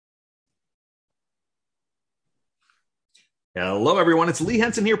Hello, everyone. It's Lee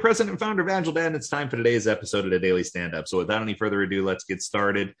Henson here, president and founder of Agile Dad, and it's time for today's episode of the Daily Stand-Up. So without any further ado, let's get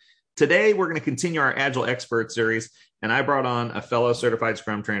started. Today, we're going to continue our Agile Expert series, and I brought on a fellow certified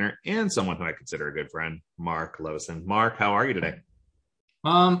Scrum trainer and someone who I consider a good friend, Mark Levison. Mark, how are you today?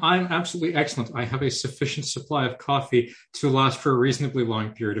 I'm absolutely excellent. I have a sufficient supply of coffee to last for a reasonably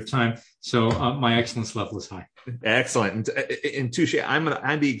long period of time, so my excellence level is high. Excellent. And touche, I'm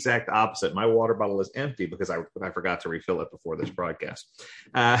the exact opposite. My water bottle is empty because I forgot to refill it before this broadcast.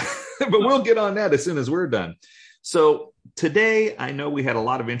 But we'll get on that as soon as we're done. So today, I know we had a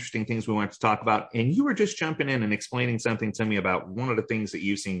lot of interesting things we wanted to talk about, and you were just jumping in and explaining something to me about one of the things that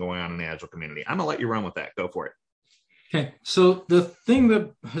you've seen going on in the Agile community. I'm going to let you run with that. Go for it. Okay, so the thing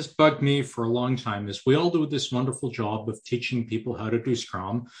that has bugged me for a long time is we all do this wonderful job of teaching people how to do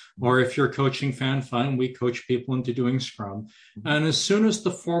Scrum, or if you're a coaching fan, fine, we coach people into doing Scrum. And as soon as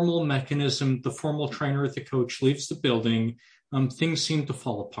the formal mechanism, the formal trainer, the coach leaves the building, things seem to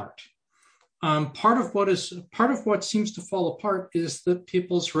fall apart. Part of what seems to fall apart is that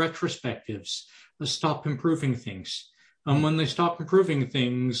people's retrospectives stop improving things. When they stop improving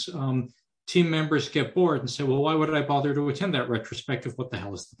things, team members get bored and say, well, why would I bother to attend that retrospective? What the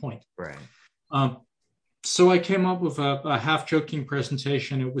hell is the point? Right. So I came up with a half-joking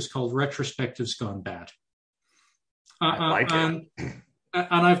presentation. It was called Retrospectives Gone Bad. I like it.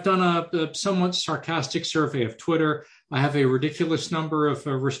 And I've done a somewhat sarcastic survey of Twitter. I have a ridiculous number of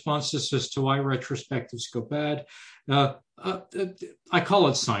responses as to why retrospectives go bad. I call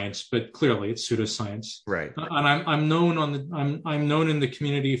it science, but clearly it's pseudoscience. Right. And I'm known in the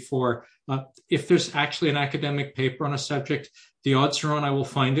community for if there's actually an academic paper on a subject, the odds are on I will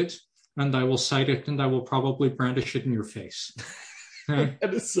find it and I will cite it and I will probably brandish it in your face. Okay?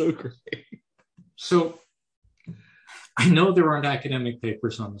 That is so great. So I know there aren't academic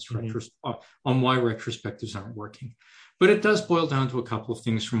papers on this on why retrospectives aren't working, but it does boil down to a couple of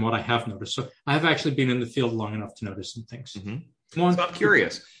things from what I have noticed. So I have actually been in the field long enough to notice some things. One, so I'm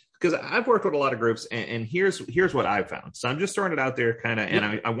curious because I've worked with a lot of groups, and here's what I've found. So I'm just throwing it out there, kind of,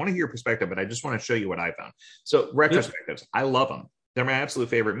 and I want to hear your perspective, but I just want to show you what I found. So retrospectives, I love them. They're my absolute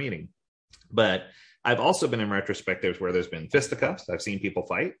favorite meeting. But I've also been in retrospectives where there's been fisticuffs. I've seen people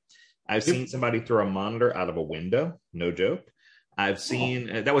fight. I've seen somebody throw a monitor out of a window. No joke. I've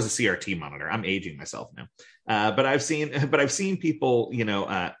seen that was a CRT monitor. I'm aging myself now. But I've seen people,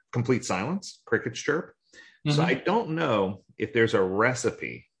 complete silence, crickets chirp. So I don't know if there's a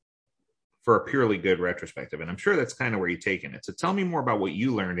recipe for a purely good retrospective. And I'm sure that's kind of where you're taking it. So tell me more about what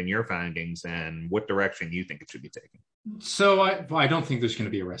you learned in your findings and what direction you think it should be taken. So I don't think there's going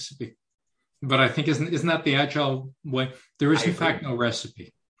to be a recipe. But I think isn't that the Agile way? There is in fact no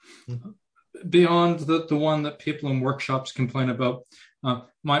recipe. Beyond the one that people in workshops complain about.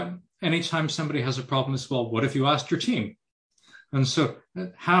 Anytime somebody has a problem as well, what if you asked your team? And so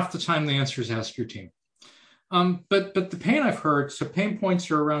half the time the answer is ask your team. But the pain I've heard, so pain points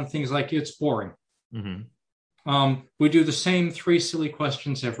are around things like it's boring. We do the same 3 silly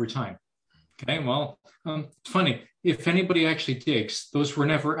questions every time. Okay, well, it's funny. If anybody actually digs, those were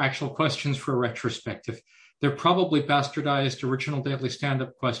never actual questions for a retrospective. They're probably bastardized original Daily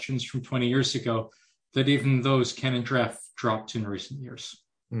Stand-Up questions from 20 years ago that even those Ken and Jeff dropped in recent years.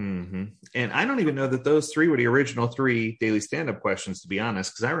 And I don't even know that those 3 were the original 3 Daily Stand-Up questions, to be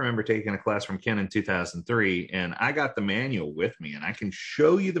honest, because I remember taking a class from Ken in 2003, and I got the manual with me, and I can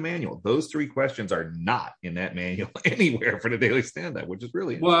show you the manual. Those 3 questions are not in that manual anywhere for the Daily Stand-Up, which is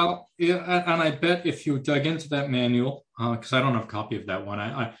really interesting. Well, yeah, and I bet if you dug into that manual, because I don't have a copy of that one,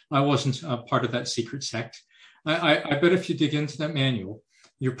 I wasn't part of that secret sect. I bet if you dig into that manual,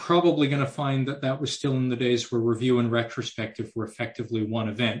 you're probably going to find that was still in the days where review and retrospective were effectively one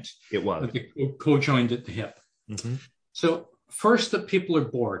event. It was. Co-joined at the hip. So first, that people are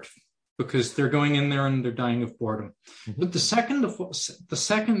bored because they're going in there and they're dying of boredom. But the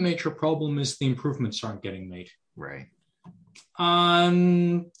second major problem is the improvements aren't getting made. Right.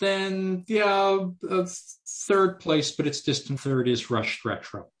 Then, third place, but it's distant third, is rushed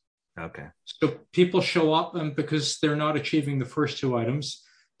retro. Okay. So people show up, and because they're not achieving the first 2 items,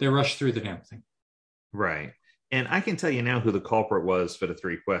 they rush through the damn thing. Right. And I can tell you now who the culprit was for the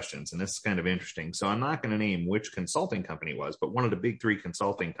 3 questions. And this is kind of interesting. So I'm not going to name which consulting company it was, but one of the big 3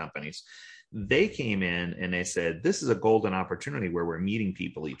 consulting companies, they came in and they said, this is a golden opportunity where we're meeting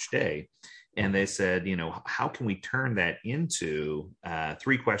people each day. And they said, how can we turn that into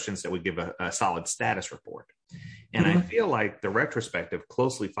 3 questions that would give a solid status report? And I feel like the retrospective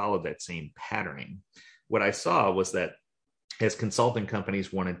closely followed that same patterning. What I saw was that as consulting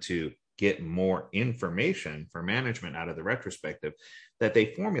companies wanted to get more information for management out of the retrospective, that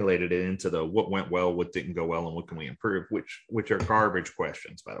they formulated it into the what went well, what didn't go well, and what can we improve, which are garbage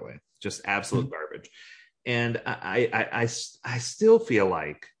questions, by the way, just absolute garbage. And I still feel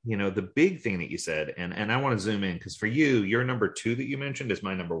like, the big thing that you said, and I want to zoom in, because for you, your number 2 that you mentioned is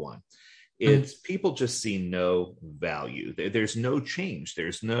my number 1. It's people just see no value. There's no change.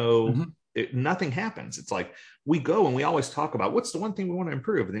 There's nothing happens. It's like we go and we always talk about what's the one thing we want to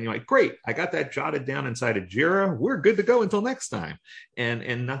improve. And then you're like, great, I got that jotted down inside of Jira. We're good to go until next time.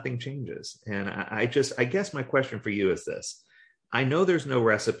 And nothing changes. And I guess my question for you is this. I know there's no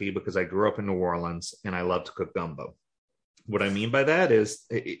recipe because I grew up in New Orleans and I love to cook gumbo. What I mean by that is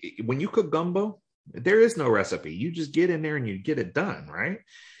when you cook gumbo, there is no recipe. You just get in there and you get it done, right?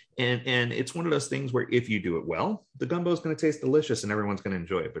 And it's one of those things where if you do it well, the gumbo is going to taste delicious and everyone's going to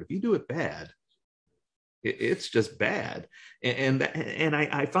enjoy it. But if you do it bad, it's just bad. And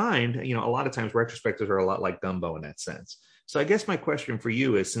I find, a lot of times retrospectives are a lot like gumbo in that sense. So I guess my question for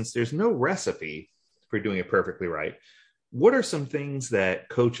you is, since there's no recipe for doing it perfectly right, what are some things that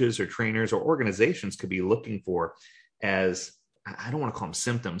coaches or trainers or organizations could be looking for as, I don't want to call them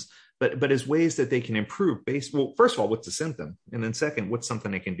symptoms, but as ways that they can improve well, first of all, what's the symptom? And then second, what's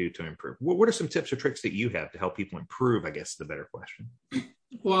something they can do to improve? What are some tips or tricks that you have to help people improve, I guess, is the better question.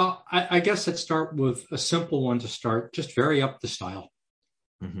 Well, I guess I'd start with a simple one to start, just vary up the style.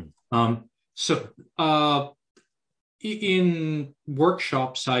 In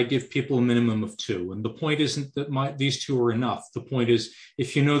workshops, I give people a minimum of 2. And the point isn't that these 2 are enough. The point is,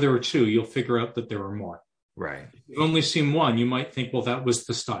 if you know there are 2, you'll figure out that there are more. Right. If you've only seen 1, you might think, well, that was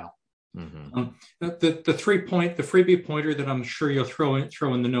the style. The freebie pointer that I'm sure you'll throw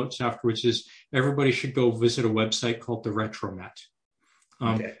in the notes afterwards is everybody should go visit a website called the Retromat.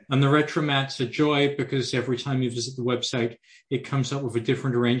 And the Retromat's a joy because every time you visit the website, it comes up with a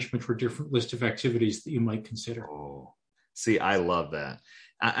different arrangement for a different list of activities that you might consider. Oh, see, I love that.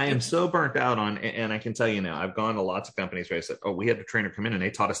 I am so burnt out on, and I can tell you now, I've gone to lots of companies where I said, we had a trainer come in and they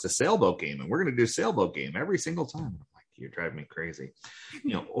taught us the sailboat game, and we're going to do sailboat game every single time. I'm like, you're driving me crazy.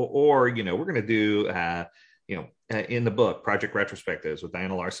 Or we're going to do, in the book, Project Retrospectives with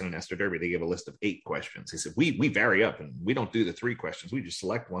Diana Larson and Esther Derby, they give a list of 8 questions. They said, we vary up and we don't do the 3 questions. We just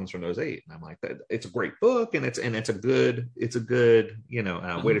select ones from those 8. And I'm like, it's a great book. And it's a good,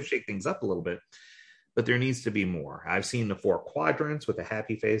 way to shake things up a little bit, but there needs to be more. I've seen the 4 quadrants with the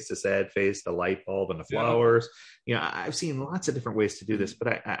happy face, the sad face, the light bulb, and the flowers. I've seen lots of different ways to do this,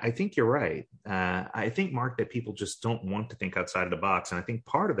 but I think you're right. I think, Mark, that people just don't want to think outside of the box. And I think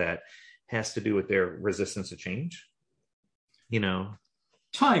part of that has to do with their resistance to change.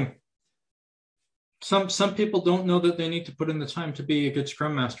 Time. Some people don't know that they need to put in the time to be a good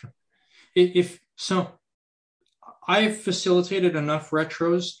Scrum Master. I've facilitated enough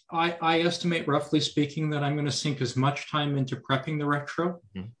retros. I estimate, roughly speaking, that I'm going to sink as much time into prepping the retro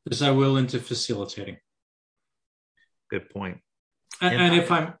as I will into facilitating. Good point. And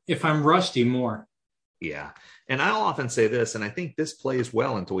if I'm rusty, more. Yeah. And I'll often say this, and I think this plays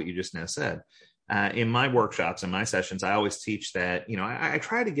well into what you just now said. In my workshops and my sessions, I always teach that, I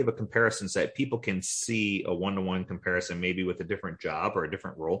try to give a comparison so that people can see a one-to-one comparison, maybe with a different job or a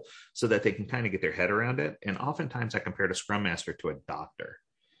different role, so that they can kind of get their head around it. And oftentimes I compare a Scrum Master to a doctor.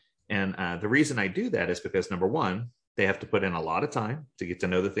 And the reason I do that is because, number one, they have to put in a lot of time to get to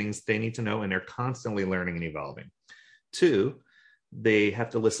know the things they need to know, and they're constantly learning and evolving. 2, they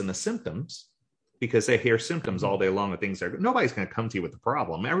have to listen to symptoms, because they hear symptoms all day long of things nobody's going to come to you with the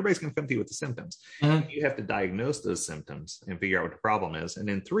problem. Everybody's going to come to you with the symptoms. You have to diagnose those symptoms and figure out what the problem is. And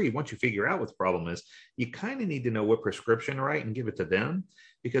then 3, once you figure out what the problem is, you kind of need to know what prescription to write and give it to them,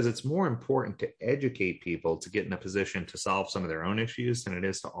 because it's more important to educate people to get in a position to solve some of their own issues than it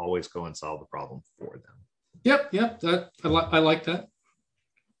is to always go and solve the problem for them. Yep. I like that.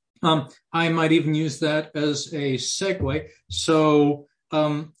 I might even use that as a segue. So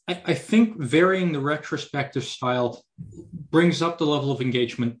I think varying the retrospective style brings up the level of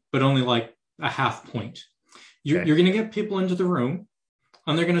engagement, but only like a half point. You're going to get people into the room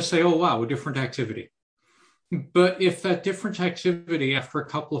and they're going to say, oh, wow, a different activity. But if that different activity after a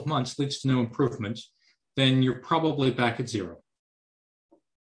couple of months leads to no improvement, then you're probably back at 0.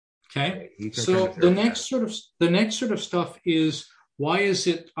 Okay. So the next sort of stuff is, why is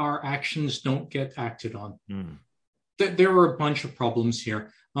it our actions don't get acted on? There are a bunch of problems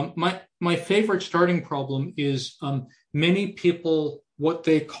here. My favorite starting problem is many people, what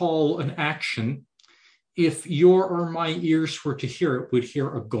they call an action, if your or my ears were to hear it, would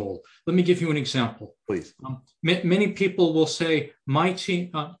hear a goal. Let me give you an example. Please. Many people will say, my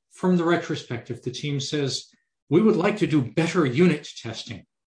team, from the retrospective, the team says, we would like to do better unit testing.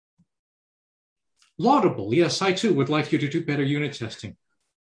 Laudable. Yes, I too would like you to do better unit testing.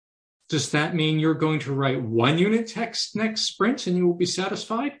 Does that mean you're going to write one unit test next sprint and you will be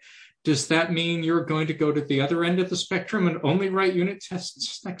satisfied? Does that mean you're going to go to the other end of the spectrum and only write unit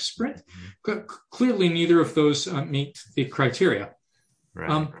tests next sprint? Clearly, neither of those meet the criteria.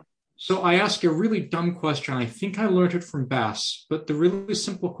 Right. So I ask a really dumb question. I think I learned it from Bass, but the really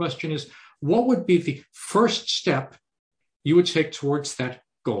simple question is, what would be the first step you would take towards that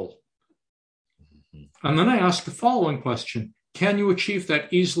goal? And then I ask the following question. Can you achieve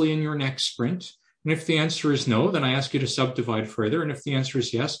that easily in your next sprint? And if the answer is no, then I ask you to subdivide further. And if the answer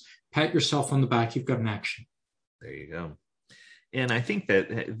is yes, pat yourself on the back. You've got an action. There you go. And I think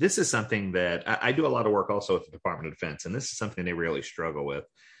that this is something that I do a lot of work also with the Department of Defense, and this is something they really struggle with.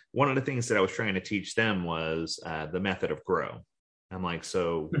 One of the things that I was trying to teach them was the method of GROW. I'm like,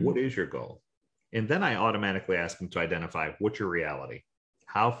 so what is your goal? And then I automatically ask them to identify what's your reality.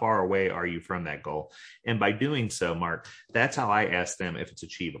 How far away are you from that goal? And by doing so, Mark, that's how I ask them if it's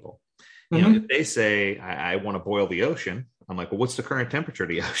achievable. You know, if they say, I want to boil the ocean, I'm like, well, what's the current temperature of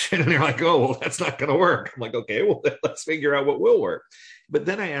the ocean? And they're like, oh, well, that's not going to work. I'm like, okay, well, let's figure out what will work. But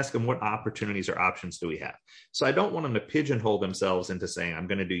then I ask them, what opportunities or options do we have? So I don't want them to pigeonhole themselves into saying, I'm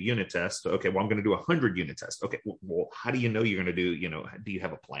going to do unit tests. Okay, well, I'm going to do 100 unit tests. Okay, well, how do you know you're going to do, do you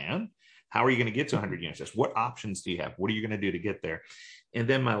have a plan? How are you going to get to 100 unit tests? What options do you have? What are you going to do to get there? And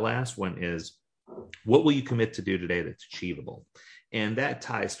then my last one is, what will you commit to do today that's achievable? And that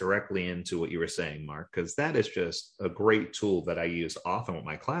ties directly into what you were saying, Mark, because that is just a great tool that I use often with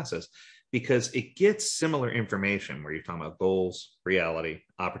my classes, because it gets similar information where you're talking about goals, reality,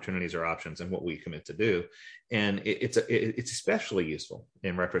 opportunities or options, and what we commit to do. And it's especially useful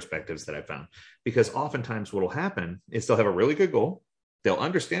in retrospectives that I found, because oftentimes what will happen is they'll have a really good goal, they'll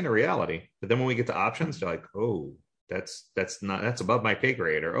understand the reality, but then when we get to options, they're like, oh, that's above my pay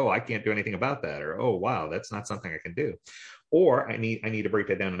grade, or, oh, I can't do anything about that, or, oh, wow, that's not something I can do. Or I need to break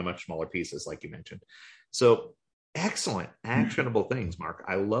that down into much smaller pieces, like you mentioned. So excellent, actionable things, Mark.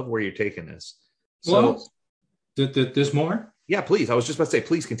 I love where you're taking this. So, there's more? Yeah, please. I was just about to say,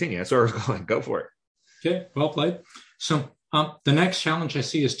 please continue. That's where I was going. Go for it. Okay, well played. So the next challenge I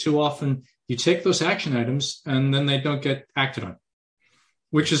see is too often you take those action items and then they don't get acted on,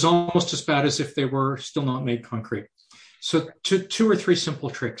 which is almost as bad as if they were still not made concrete. So two or three simple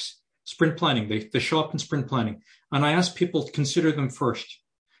tricks. Sprint planning, they show up in sprint planning. And I ask people to consider them first,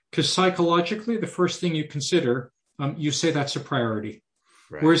 because psychologically, the first thing you consider, you say that's a priority.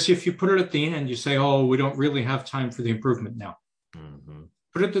 Right. Whereas if you put it at the end, you say, oh, we don't really have time for the improvement now. Mm-hmm.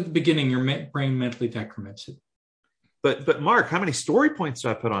 Put it at the beginning, your brain mentally decrements it. But Mark, how many story points do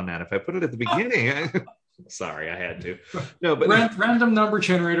I put on that? If I put it at the beginning, sorry, I had to. No, but random number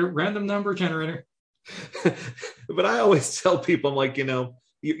generator. But I always tell people, I'm like,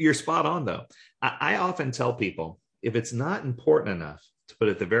 you're spot on, though. I often tell people, if it's not important enough to put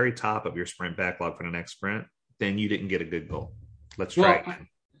at the very top of your sprint backlog for the next sprint, then you didn't get a good goal. Let's try it.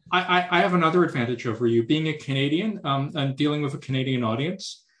 I have another advantage over you. Being a Canadian and dealing with a Canadian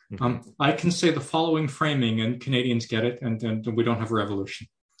audience, I can say the following framing, and Canadians get it, and we don't have a revolution.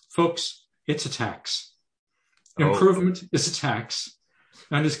 Folks, it's a tax. Improvement is a tax.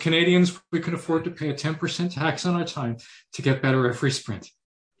 And as Canadians, we can afford to pay a 10% tax on our time to get better every sprint.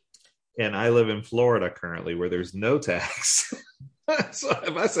 And I live in Florida currently, where there's no tax. So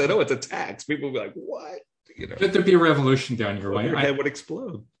if I said, oh, it's a tax, people would be like, what? There'd be a revolution down your way. Your head would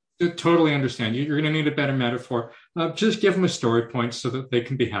explode. I totally understand. You're going to need a better metaphor. Just give them a story point so that they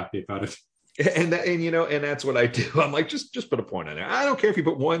can be happy about it. And that's what I do. I'm like, just put a point on there. I don't care if you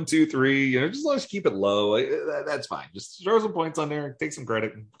put 1, 2, 3, just let's keep it low. That's fine. Just throw some points on there, take some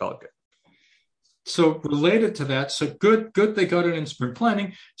credit, and call it good. So related to that, so good, they got it in sprint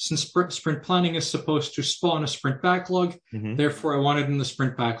planning. Since sprint planning is supposed to spawn a sprint backlog, therefore I want it in the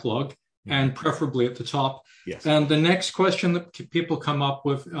sprint backlog, and preferably at the top. Yes. And the next question that people come up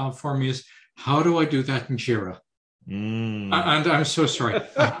with for me is, how do I do that in Jira? And I'm so sorry.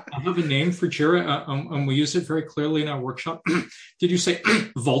 I have a name for Jira, and we use it very clearly in our workshop. Did you say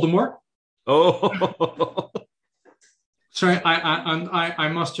Voldemort? Oh. Sorry, I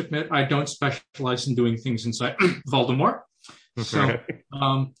must admit I don't specialize in doing things inside Voldemort. So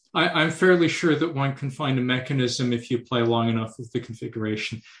I'm fairly sure that one can find a mechanism, if you play long enough with the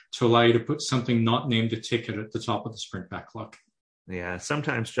configuration, to allow you to put something not named a ticket at the top of the sprint backlog. Yeah,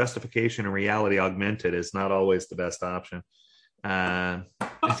 sometimes justification and reality augmented is not always the best option. But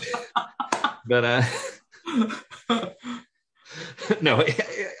no,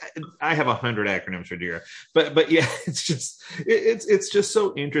 I have 100 acronyms for Jira, but yeah, it's just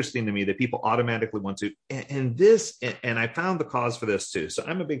so interesting to me that people automatically want to, and I found the cause for this too. So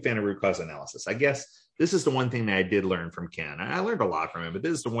I'm a big fan of root cause analysis. I guess this is the one thing that I did learn from Ken. I learned a lot from him, but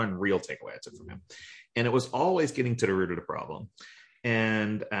this is the one real takeaway I took from him. And it was always getting to the root of the problem.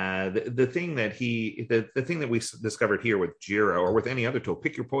 And the thing that we discovered here with Jira or with any other tool,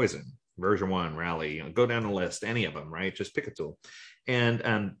 pick your poison, version 1, Rally, go down the list, any of them, right? Just pick a tool.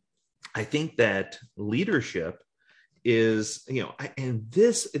 And I think that leadership is, and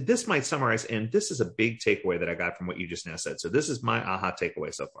this might summarize, and this is a big takeaway that I got from what you just now said. So this is my aha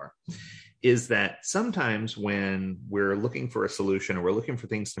takeaway so far, is that sometimes when we're looking for a solution or we're looking for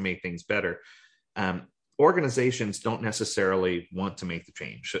things to make things better, organizations don't necessarily want to make the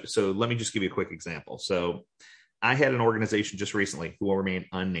change. So let me just give you a quick example. So I had an organization just recently who will remain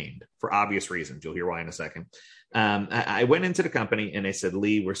unnamed for obvious reasons. You'll hear why in a second. I went into the company and they said,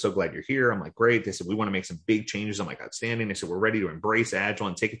 Lee, we're so glad you're here. I'm like, great. They said, we want to make some big changes. I'm like, outstanding. They said, we're ready to embrace Agile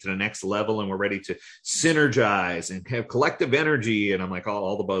and take it to the next level. And we're ready to synergize and have collective energy. And I'm like,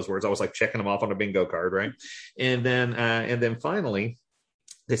 all the buzzwords. I was like checking them off on a bingo card, right? And then finally,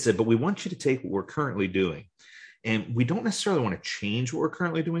 they said, but we want you to take what we're currently doing. And we don't necessarily want to change what we're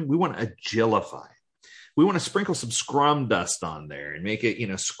currently doing. We want to agilify. We want to sprinkle some Scrum dust on there and make it,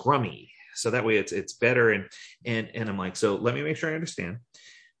 scrummy. So that way it's better. And I'm like, so let me make sure I understand.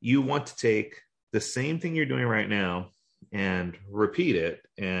 You want to take the same thing you're doing right now and repeat it,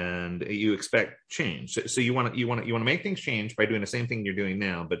 and you expect change. So you want to make things change by doing the same thing you're doing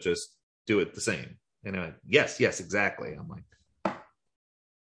now, but just do it the same. And I'm like, yes, exactly. I'm like,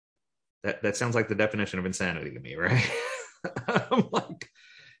 that sounds like the definition of insanity to me, right? I'm like,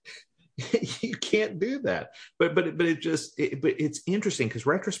 you can't do that. But it's interesting because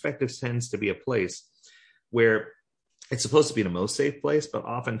retrospectives tends to be a place where it's supposed to be the most safe place, but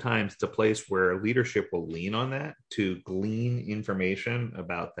oftentimes it's a place where leadership will lean on that to glean information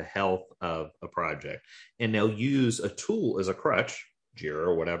about the health of a project. And they'll use a tool as a crutch, Jira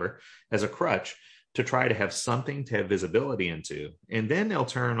or whatever, as a crutch to try to have something to have visibility into. And then they'll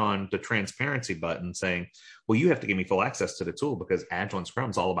turn on the transparency button saying, well, you have to give me full access to the tool because Agile and Scrum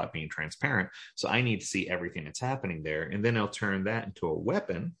is all about being transparent. So I need to see everything that's happening there. And then they'll turn that into a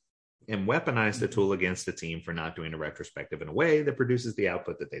weapon and weaponize the tool against the team for not doing a retrospective in a way that produces the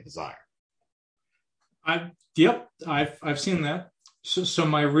output that they desire. I've seen that. So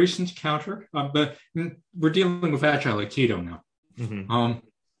my recent counter, but we're dealing with Agile like Tito now. Mm-hmm.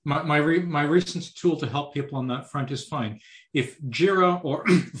 My recent tool to help people on that front is fine. If Jira or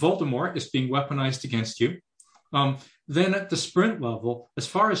Voldemort is being weaponized against you, then at the sprint level, as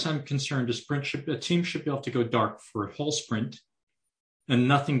far as I'm concerned, a team should be able to go dark for a whole sprint, and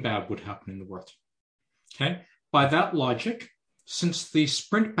nothing bad would happen in the world. Okay. By that logic, since the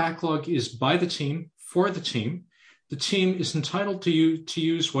sprint backlog is by the team for the team is entitled to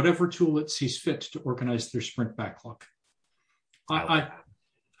use whatever tool it sees fit to organize their sprint backlog.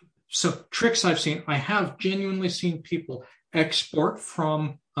 So tricks I've seen, I have genuinely seen people export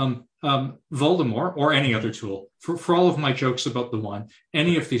from Voldemort or any other tool, for all of my jokes about the one,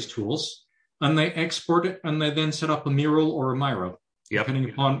 any of these tools, and they export it and they then set up a Mural or a Miro, depending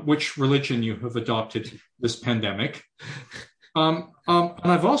upon which religion you have adopted this pandemic. And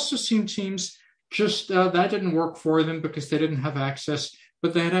I've also seen teams just, that didn't work for them because they didn't have access,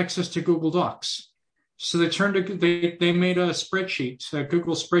 but they had access to Google Docs. So they made a spreadsheet, a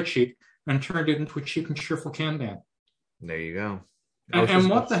Google spreadsheet, and turned it into a cheap and cheerful Kanban. There you go. And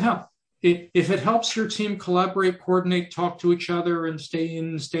what the hell? If it helps your team collaborate, coordinate, talk to each other, and stay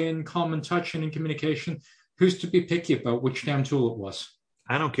in common touch and in communication, who's to be picky about which damn tool it was?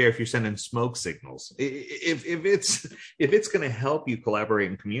 I don't care if you're sending smoke signals. If it's going to help you collaborate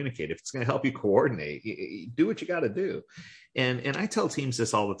and communicate, if it's going to help you coordinate, do what you got to do. And I tell teams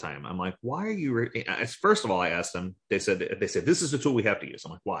this all the time. I'm like, why are you? First of all, I asked them. They said this is the tool we have to use.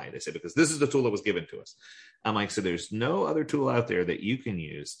 I'm like, why? They said because this is the tool that was given to us. I'm like, so there's no other tool out there that you can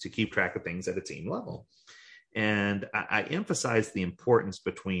use to keep track of things at a team level. And I emphasize the importance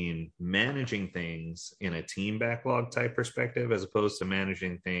between managing things in a team backlog type perspective as opposed to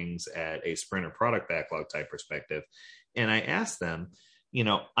managing things at a sprint or product backlog type perspective. And I asked them,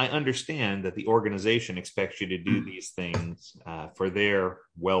 I understand that the organization expects you to do these things for their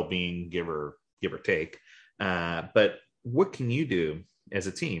well-being, give or take. But what can you do as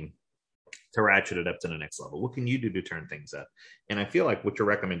a team to ratchet it up to the next level? What can you do to turn things up? And I feel like what your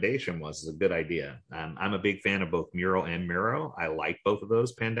recommendation was is a good idea. I'm a big fan of both Mural and Miro. I like both of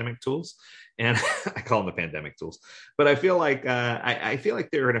those pandemic tools, and I call them the pandemic tools. But I feel like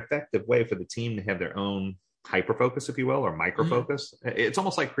they're an effective way for the team to have their own hyper focus, if you will, or micro focus. It's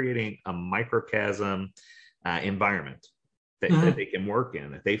almost like creating a microcosm environment that they can work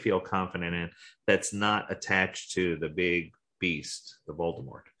in, that they feel confident in, that's not attached to the big beast, the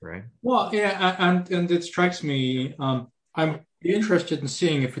Voldemort, right? Well, yeah, and it strikes me. I'm interested in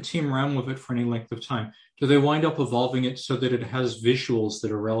seeing if a team ran with it for any length of time. Do they wind up evolving it so that it has visuals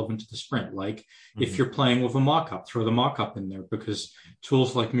that are relevant to the sprint? Like if you're playing with a mock-up, throw the mock-up in there, because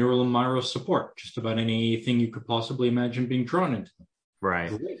tools like Mural and Miro support just about anything you could possibly imagine being drawn into them.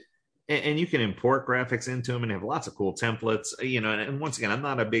 Right. And you can import graphics into them and have lots of cool templates, and once again, I'm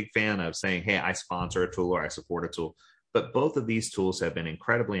not a big fan of saying, hey, I sponsor a tool or I support a tool, but both of these tools have been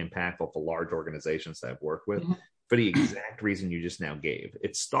incredibly impactful for large organizations that I've worked with for the exact reason you just now gave.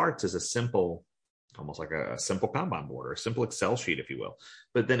 It starts as a simple, almost like a simple Kanban board or a simple Excel sheet, if you will,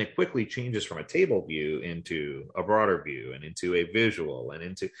 but then it quickly changes from a table view into a broader view and into a visual and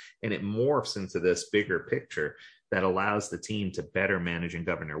it morphs into this bigger picture that allows the team to better manage and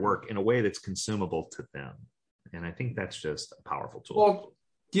govern their work in a way that's consumable to them. And I think that's just a powerful tool. Well,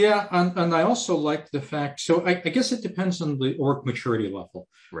 yeah, and I also like the fact, so I guess it depends on the org maturity level.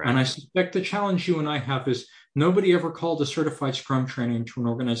 Right. And I suspect the challenge you and I have is nobody ever called a certified Scrum training to an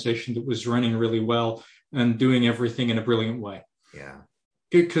organization that was running really well and doing everything in a brilliant way. Yeah.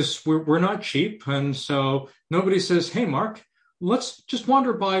 Because we're not cheap. And so nobody says, hey, Mark, let's just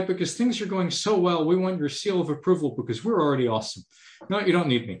wander by because things are going so well. We want your seal of approval because we're already awesome. No, you don't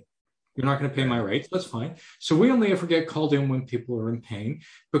need me. You're not going to pay my rates. That's fine. So we only ever get called in when people are in pain.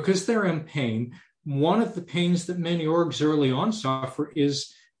 Because they're in pain, one of the pains that many orgs early on suffer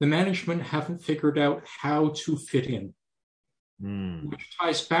is the management haven't figured out how to fit in, which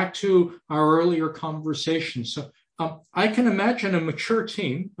ties back to our earlier conversation. So I can imagine a mature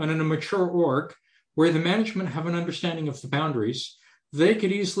team and in a mature org where the management have an understanding of the boundaries. They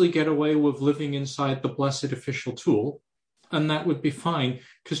could easily get away with living inside the blessed official tool, and that would be fine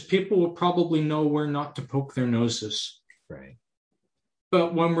because people will probably know where not to poke their noses. Right.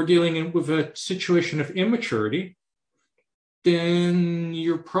 But when we're dealing with a situation of immaturity, then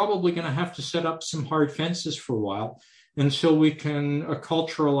you're probably going to have to set up some hard fences for a while until we can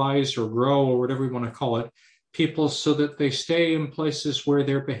acculturalize or grow or whatever we want to call it, people so that they stay in places where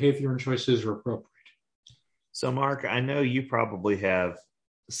their behavior and choices are appropriate. So, Mark, I know you probably have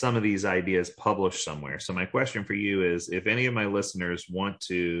some of these ideas published somewhere. So my question for you is, if any of my listeners want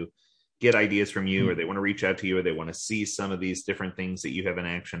to get ideas from you or they want to reach out to you or they want to see some of these different things that you have in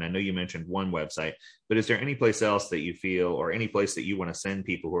action, I know you mentioned one website, but is there any place else that you feel or any place that you want to send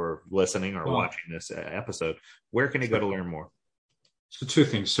people who are listening or watching this episode? Where can they go to learn more? So two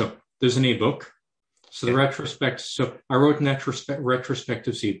things. So there's an ebook. So the so I wrote an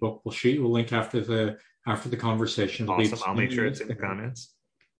Retrospectives ebook. We'll shoot you a link after the conversation. Awesome. I'll make sure it's in the comments.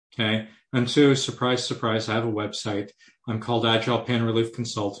 Okay. And two, surprise, surprise, I have a website. I'm called Agile Pain Relief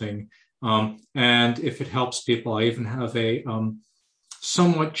Consulting. And if it helps people, I even have a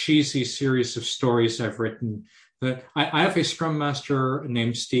somewhat cheesy series of stories I've written. That I have a Scrum Master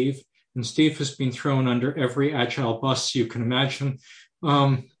named Steve, and Steve has been thrown under every Agile bus you can imagine.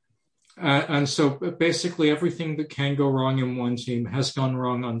 And so basically everything that can go wrong in one team has gone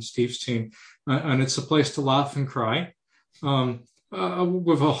wrong on Steve's team. And it's a place to laugh and cry.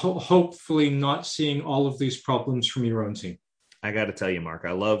 With hopefully not seeing all of these problems from your own team. I got to tell you, Mark,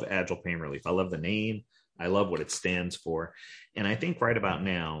 I love Agile Pain Relief. I love the name. I love what it stands for. And I think right about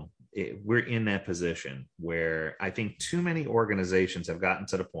now, we're in that position where I think too many organizations have gotten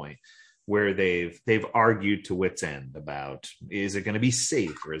to the point where they've argued to wit's end about, is it going to be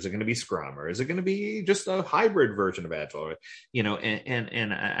safe or is it going to be Scrum or is it going to be just a hybrid version of Agile?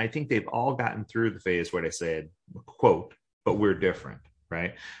 And I think they've all gotten through the phase where they said, quote, but we're different,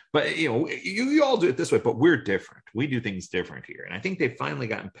 right? But, you all do it this way, but we're different. We do things different here. And I think they've finally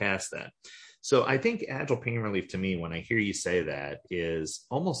gotten past that. So I think Agile Pain Relief to me, when I hear you say that, is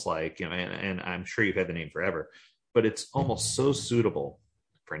almost like, and I'm sure you've had the name forever, but it's almost so suitable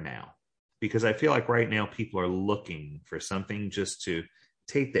for now. Because I feel like right now people are looking for something just to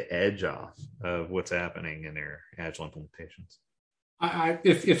take the edge off of what's happening in their Agile implementations.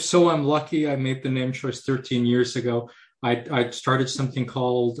 If so, I'm lucky. I made the name choice 13 years ago. I started something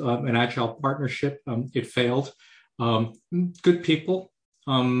called an Agile partnership. It failed. Good people,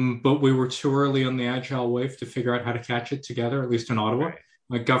 but we were too early on the Agile wave to figure out how to catch it together, at least in Ottawa. Right.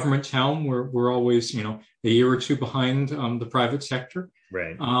 Like government town, we're always, a year or two behind the private sector.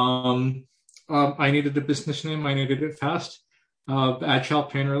 Right. I needed a business name. I needed it fast. Agile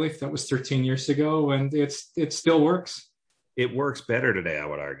Pain Relief, that was 13 years ago, and it still works. It works better today, I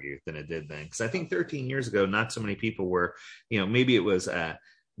would argue, than it did then. Because I think 13 years ago, not so many people were, maybe it was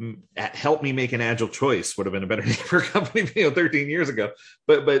help me make an Agile choice would have been a better name for a company 13 years ago.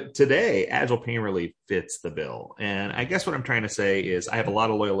 But today, Agile Pain Relief fits the bill. And I guess what I'm trying to say is I have a lot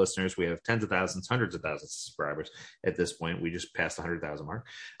of loyal listeners. We have tens of thousands, hundreds of thousands of subscribers at this point. We just passed the 100,000 mark.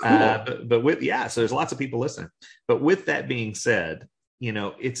 Cool. So there's lots of people listening. But with that being said,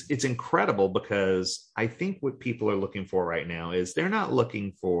 it's incredible because I think what people are looking for right now is they're not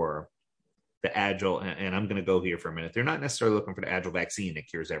looking for the Agile, and I'm going to go here for a minute. They're not necessarily looking for the Agile vaccine that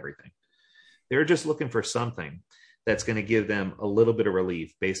cures everything. They're just looking for something that's going to give them a little bit of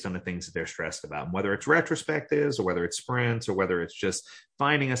relief based on the things that they're stressed about. And whether it's retrospectives or whether it's sprints or whether it's just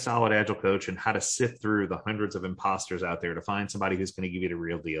finding a solid Agile coach and how to sift through the hundreds of imposters out there to find somebody who's going to give you the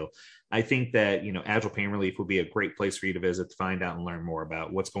real deal. I think that, Agile Pain Relief would be a great place for you to visit to find out and learn more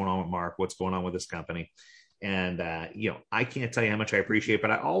about what's going on with Mark, what's going on with this company. And, I can't tell you how much I appreciate it,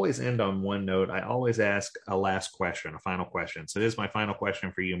 but I always end on one note. I always ask a last question, a final question. So this is my final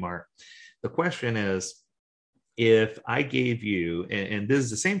question for you, Mark. The question is, if I gave you, and this is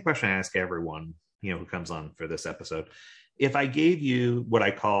the same question I ask everyone, who comes on for this episode, if I gave you what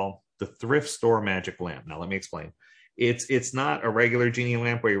I call the thrift store magic lamp. Now, let me explain. It's not a regular genie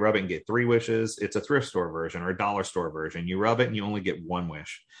lamp where you rub it and get 3 wishes. It's a thrift store version or a dollar store version. You rub it and you only get 1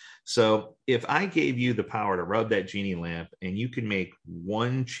 wish. So if I gave you the power to rub that genie lamp and you could make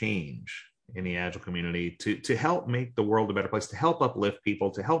one change in the Agile community to help make the world a better place, to help uplift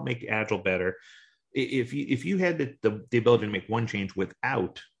people, to help make Agile better, if you had the ability to make one change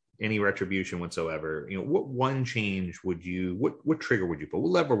without any retribution whatsoever, what one change would you, what trigger would you put?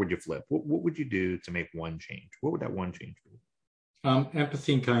 What lever would you flip? What would you do to make one change? What would that one change be?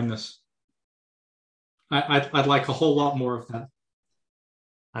 Empathy and kindness. I'd like a whole lot more of that.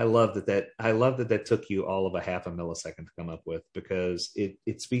 I love that took you all of a half a millisecond to come up with, because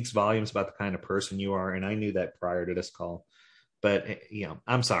it speaks volumes about the kind of person you are. And I knew that prior to this call, but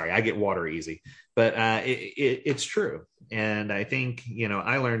I'm sorry, I get water easy, but it's true. And I think,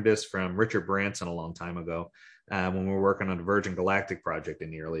 I learned this from Richard Branson a long time ago when we were working on the Virgin Galactic project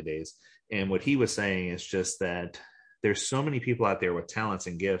in the early days. And what he was saying is just that there's so many people out there with talents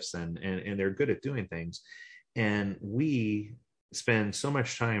and gifts and they're good at doing things. And we spend so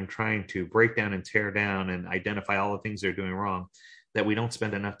much time trying to break down and tear down and identify all the things they're doing wrong that we don't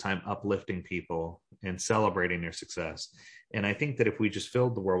spend enough time uplifting people and celebrating their success. And I think that if we just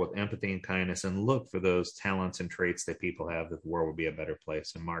filled the world with empathy and kindness and look for those talents and traits that people have, that the world would be a better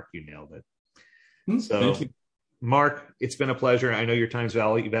place. And Mark, you nailed it. So thank you. Mark, it's been a pleasure. I know your time's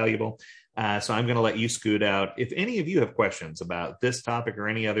valuable. So I'm going to let you scoot out. If any of you have questions about this topic or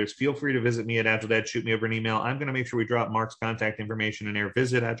any others, feel free to visit me at Agile Dad. Shoot me over an email. I'm going to make sure we drop Mark's contact information in there.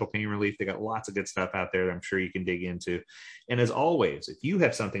 Visit Agile Pain Relief. They got lots of good stuff out there that I'm sure you can dig into. And as always, if you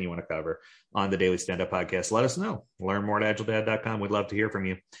have something you want to cover on the Daily Stand Up Podcast, let us know. Learn more at agiledad.com. We'd love to hear from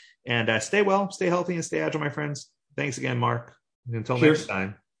you. And stay well, stay healthy, and stay agile, my friends. Thanks again, Mark. Until next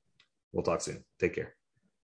time, we'll talk soon. Take care.